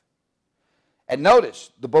belief. And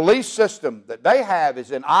notice, the belief system that they have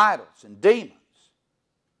is in idols and demons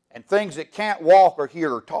and things that can't walk or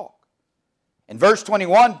hear or talk. And verse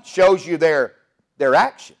 21 shows you their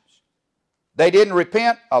actions. They didn't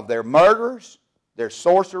repent of their murders, their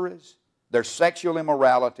sorceries, their sexual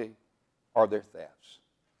immorality, or their thefts.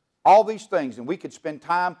 All these things, and we could spend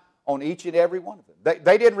time on each and every one of them.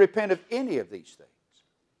 They didn't repent of any of these things.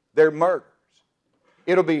 Their murders.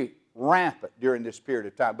 It'll be rampant during this period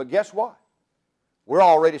of time. But guess what? We're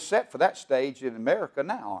already set for that stage in America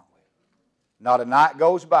now, aren't we? Not a night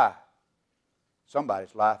goes by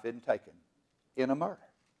somebody's life isn't taken in a murder.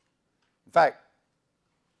 In fact,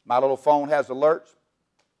 my little phone has alerts.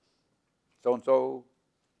 So-and-so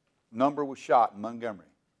number was shot in Montgomery.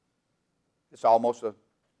 It's almost a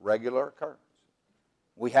regular occurrence.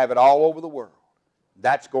 We have it all over the world.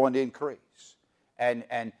 That's going to increase.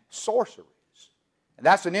 and sorceries. And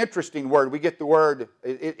that's an interesting word. We get the word,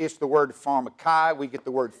 it's the word pharmakai. We get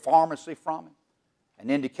the word pharmacy from it. An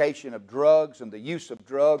indication of drugs and the use of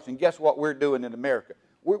drugs. And guess what we're doing in America?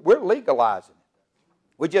 We're legalizing it.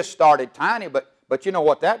 We just started tiny, but you know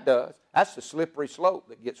what that does? That's the slippery slope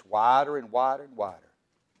that gets wider and wider and wider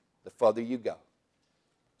the further you go.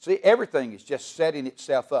 See, everything is just setting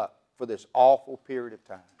itself up for this awful period of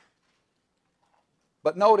time.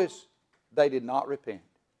 But notice, they did not repent.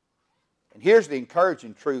 And here's the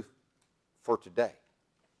encouraging truth for today.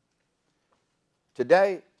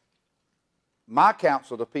 Today, my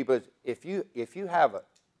counsel to people is, if you have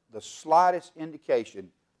the slightest indication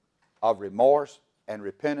of remorse and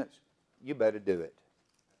repentance, you better do it.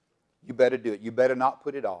 You better do it. You better not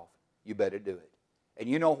put it off. You better do it. And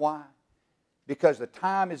you know why? Because the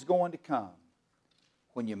time is going to come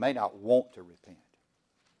when you may not want to repent.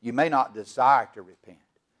 You may not desire to repent.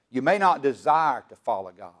 You may not desire to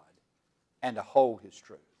follow God and to hold His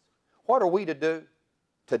truth. What are we to do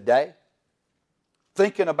today?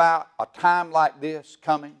 Thinking about a time like this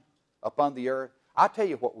coming upon the earth, I tell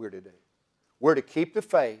you what we're to do. We're to keep the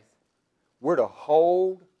faith. We're to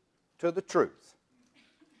hold to the truth.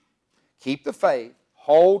 Keep the faith,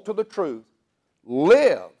 hold to the truth,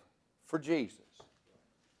 live for Jesus,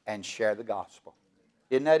 and share the gospel.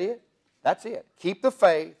 Isn't that it? That's it. Keep the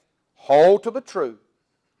faith, hold to the truth,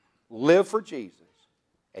 live for Jesus,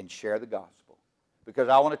 and share the gospel. Because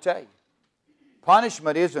I want to tell you,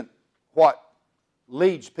 punishment isn't what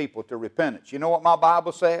leads people to repentance. You know what my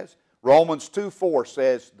Bible says? Romans 2:4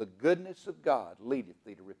 says, the goodness of God leadeth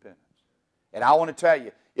thee to repentance. And I want to tell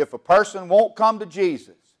you, if a person won't come to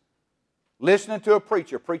Jesus, listening to a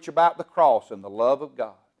preacher preach about the cross and the love of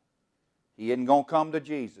God, he isn't going to come to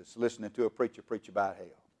Jesus listening to a preacher preach about hell.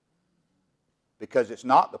 Because it's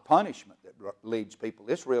not the punishment that leads people.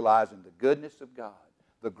 It's realizing the goodness of God,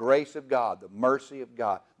 the grace of God, the mercy of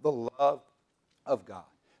God, the love of God.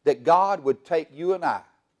 That God would take you and I,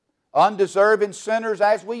 undeserving sinners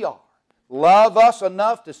as we are, love us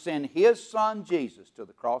enough to send His Son Jesus to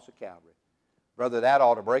the cross of Calvary. Brother, that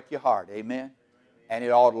ought to break your heart. Amen? And it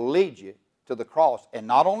ought to lead you to the cross. And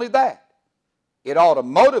not only that, it ought to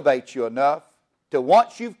motivate you enough to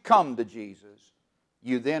once you've come to Jesus,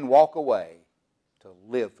 you then walk away to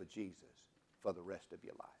live for Jesus for the rest of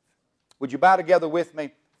your life. Would you bow together with me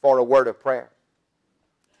for a word of prayer?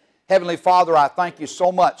 Heavenly Father, I thank you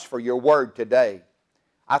so much for your word today.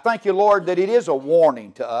 I thank you, Lord, that it is a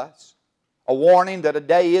warning to us, a warning that a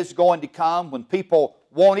day is going to come when people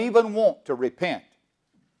won't even want to repent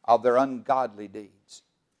of their ungodly deeds.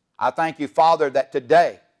 I thank you, Father, that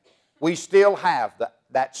today we still have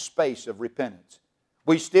that space of repentance.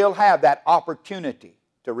 We still have that opportunity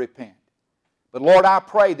to repent. But Lord, I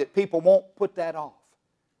pray that people won't put that off.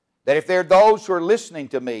 That if there are those who are listening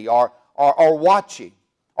to me or watching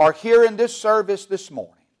or hearing this service this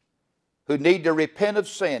morning who need to repent of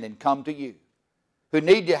sin and come to you, who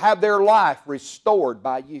need to have their life restored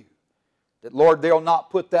by you, that Lord, they'll not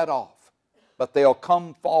put that off, but they'll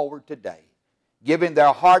come forward today, giving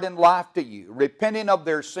their heart and life to you, repenting of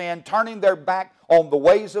their sin, turning their back on the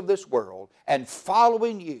ways of this world, and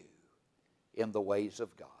following you in the ways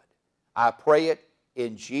of God. I pray it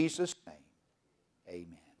in Jesus' name.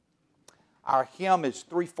 Amen. Our hymn is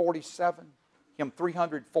 347, hymn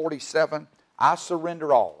 347. I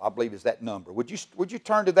surrender all, I believe is that number. Would you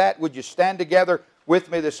turn to that? Would you stand together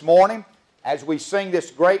with me this morning as we sing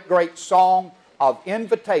this great, great song of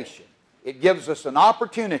invitation? It gives us an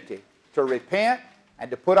opportunity to repent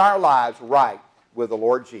and to put our lives right with the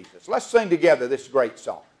Lord Jesus. Let's sing together this great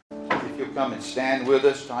song. If you'll come and stand with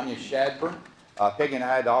us, Tanya Shadburn. Peggy and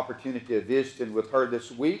I had the opportunity of visiting with her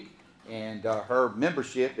this week, and her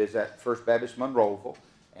membership is at First Baptist Monroeville,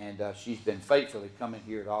 and she's been faithfully coming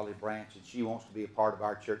here at Olive Branch, and she wants to be a part of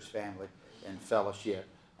our church family and fellowship.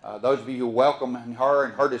 Those of you who welcome her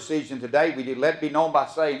and her decision today, we did let it be known by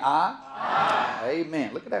saying aye. Aye.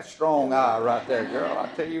 Amen. Look at that strong aye right there, girl. I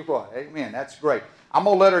tell you what. Amen. That's great. I'm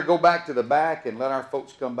going to let her go back to the back and let our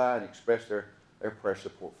folks come by and express their prayer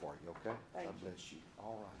support for you, okay? God bless you.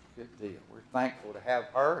 All right. Good deal. We're thankful to have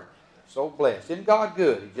her. So blessed. Isn't God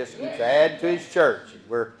good? He just keeps adding to His church. And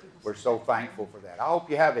we're so thankful for that. I hope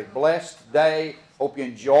you have a blessed day. Hope you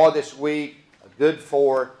enjoy this week. A good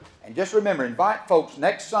Fourth. And just remember, invite folks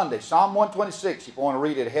next Sunday, Psalm 126, if you want to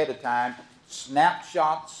read it ahead of time,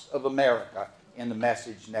 Snapshots of America in the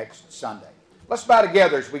message next Sunday. Let's bow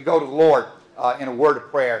together as we go to the Lord in a word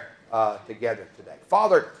of prayer together today.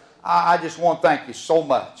 Father, I just want to thank you so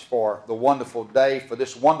much for the wonderful day, for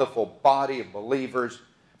this wonderful body of believers,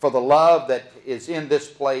 for the love that is in this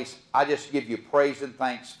place. I just give you praise and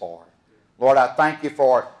thanks for it. Lord, I thank you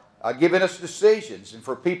for giving us decisions and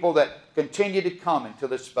for people that continue to come into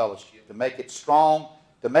this fellowship, to make it strong,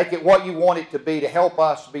 to make it what you want it to be, to help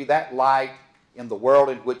us be that light in the world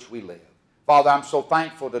in which we live. Father, I'm so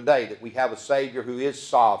thankful today that we have a Savior who is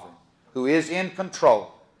sovereign, who is in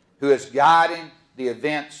control, who is guiding the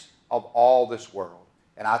events of all this world.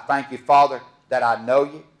 And I thank you, Father, that I know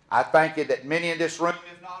you. I thank you that many in this room,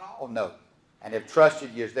 if not all, know you and have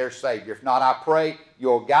trusted you as their Savior. If not, I pray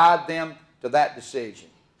you'll guide them to that decision.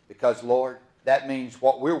 Because, Lord, that means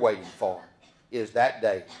what we're waiting for is that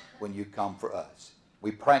day when you come for us.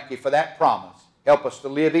 We thank you for that promise. Help us to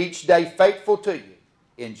live each day faithful to you.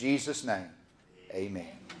 In Jesus' name,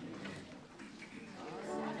 amen.